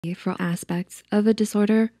for aspects of a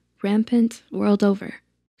disorder rampant world over.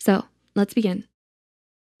 So let's begin.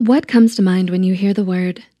 What comes to mind when you hear the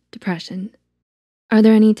word depression? Are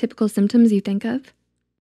there any typical symptoms you think of?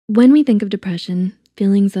 When we think of depression,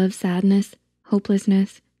 feelings of sadness,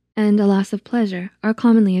 hopelessness, and a loss of pleasure are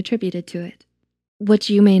commonly attributed to it. What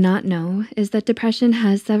you may not know is that depression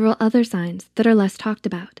has several other signs that are less talked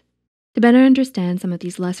about. To better understand some of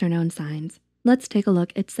these lesser known signs, let's take a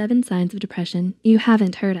look at 7 signs of depression you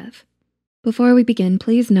haven't heard of. Before we begin,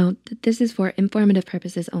 please note that this is for informative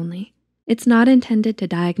purposes only. It's not intended to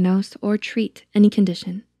diagnose or treat any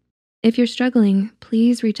condition. If you're struggling,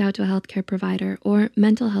 please reach out to a healthcare provider or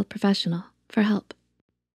mental health professional for help.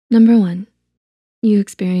 Number 1, you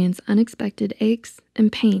experience unexpected aches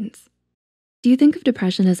and pains. Do you think of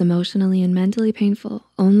depression as emotionally and mentally painful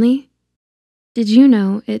only? Did you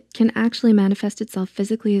know it can actually manifest itself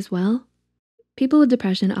physically as well? People with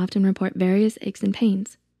depression often report various aches and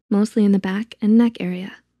pains, mostly in the back and neck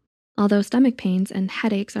area, although stomach pains and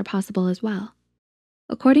headaches are possible as well.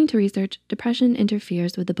 According to research, depression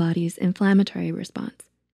interferes with the body's inflammatory response,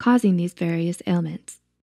 causing these various ailments.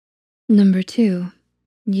 Number 2,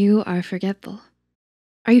 you are forgetful.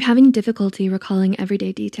 Are you having difficulty recalling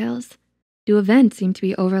everyday details? Do events seem to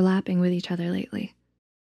be overlapping with each other lately?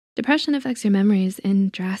 Depression affects your memories in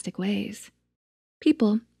drastic ways.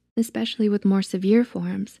 People, especially with more severe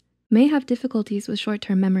forms, may have difficulties with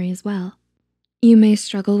short-term memory as well. You may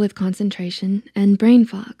struggle with concentration and brain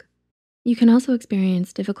fog. You can also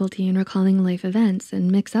experience difficulty in recalling life events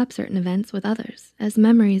and mix up certain events with others as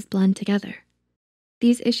memories blend together.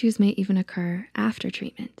 These issues may even occur after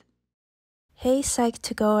treatment. Hey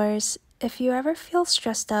Psych2Goers, if you ever feel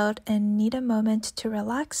stressed out and need a moment to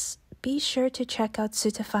relax, be sure to check out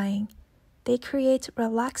Suitifying. They create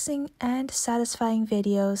relaxing and satisfying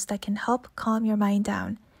videos that can help calm your mind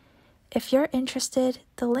down. If you're interested,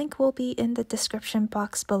 the link will be in the description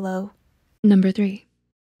box below. Number 3,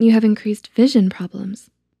 you have increased vision problems.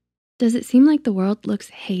 Does it seem like the world looks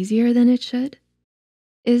hazier than it should?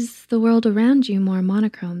 Is the world around you more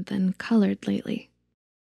monochrome than colored lately?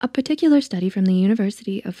 A particular study from the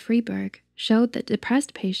University of Freiburg showed that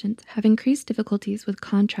depressed patients have increased difficulties with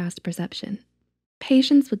contrast perception.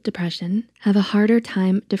 Patients with depression have a harder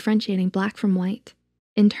time differentiating black from white.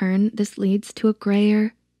 In turn, this leads to a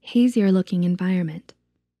grayer, hazier-looking environment.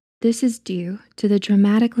 This is due to the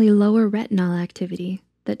dramatically lower retinal activity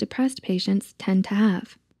that depressed patients tend to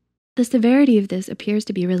have. The severity of this appears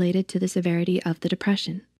to be related to the severity of the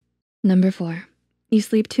depression. Number 4, you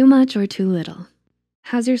sleep too much or too little.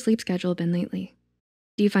 How's your sleep schedule been lately?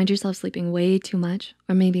 Do you find yourself sleeping way too much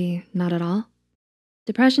or maybe not at all?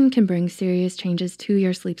 Depression can bring serious changes to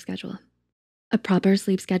your sleep schedule. A proper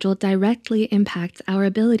sleep schedule directly impacts our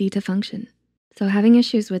ability to function. So having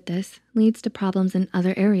issues with this leads to problems in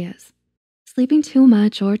other areas. Sleeping too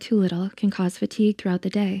much or too little can cause fatigue throughout the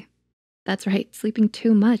day. That's right, sleeping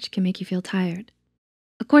too much can make you feel tired.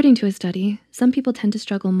 According to a study, some people tend to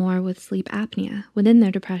struggle more with sleep apnea within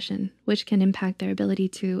their depression, which can impact their ability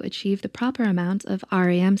to achieve the proper amount of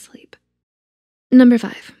REM sleep. Number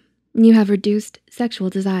 5, you have reduced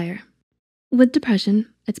sexual desire. With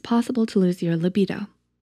depression, it's possible to lose your libido.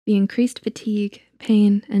 The increased fatigue,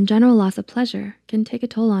 pain, and general loss of pleasure can take a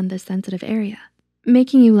toll on this sensitive area,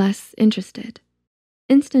 making you less interested.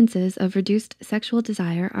 Instances of reduced sexual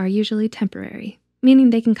desire are usually temporary,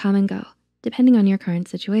 meaning they can come and go, depending on your current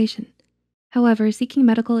situation. However, seeking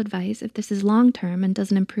medical advice if this is long-term and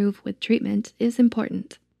doesn't improve with treatment is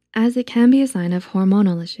important, as it can be a sign of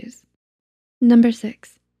hormonal issues. Number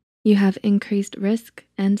 6, you have increased risk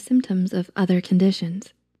and symptoms of other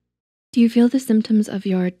conditions. Do you feel the symptoms of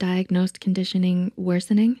your diagnosed conditioning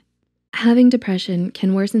worsening? Having depression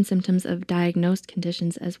can worsen symptoms of diagnosed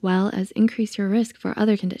conditions as well as increase your risk for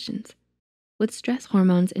other conditions. With stress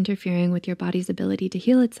hormones interfering with your body's ability to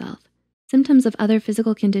heal itself, symptoms of other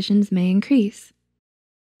physical conditions may increase.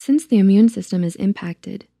 Since the immune system is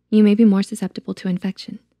impacted, you may be more susceptible to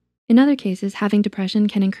infection. In other cases, having depression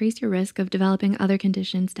can increase your risk of developing other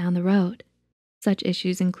conditions down the road. Such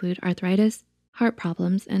issues include arthritis, heart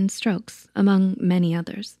problems, and strokes, among many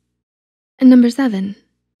others. And number 7,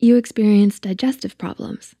 you experience digestive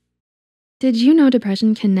problems. Did you know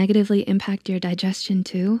depression can negatively impact your digestion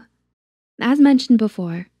too? As mentioned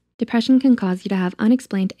before, depression can cause you to have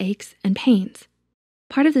unexplained aches and pains.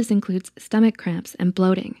 Part of this includes stomach cramps and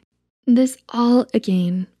bloating. This all,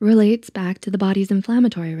 again, relates back to the body's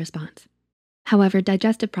inflammatory response. However,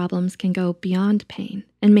 digestive problems can go beyond pain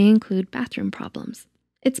and may include bathroom problems.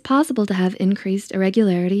 It's possible to have increased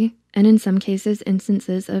irregularity and in some cases,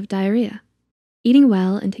 instances of diarrhea. Eating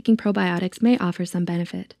well and taking probiotics may offer some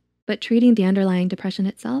benefit, but treating the underlying depression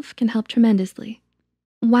itself can help tremendously.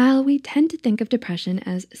 While we tend to think of depression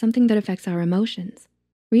as something that affects our emotions,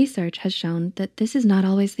 research has shown that this is not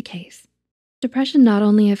always the case. Depression not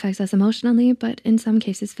only affects us emotionally, but in some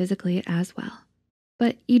cases physically as well.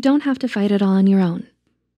 But you don't have to fight it all on your own.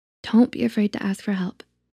 Don't be afraid to ask for help,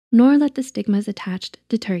 nor let the stigmas attached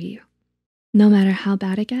deter you. No matter how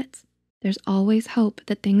bad it gets, there's always hope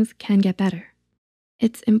that things can get better.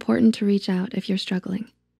 It's important to reach out if you're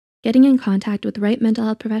struggling. Getting in contact with the right mental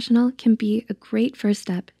health professional can be a great first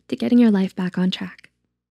step to getting your life back on track.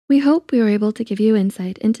 We hope we were able to give you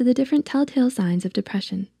insight into the different telltale signs of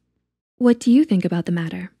depression. What do you think about the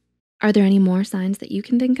matter? Are there any more signs that you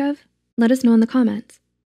can think of? Let us know in the comments.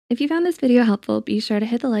 If you found this video helpful, be sure to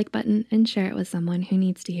hit the like button and share it with someone who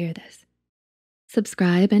needs to hear this.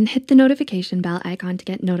 Subscribe and hit the notification bell icon to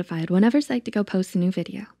get notified whenever Psych2Go posts a new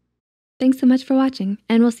video. Thanks so much for watching,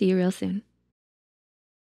 and we'll see you real soon.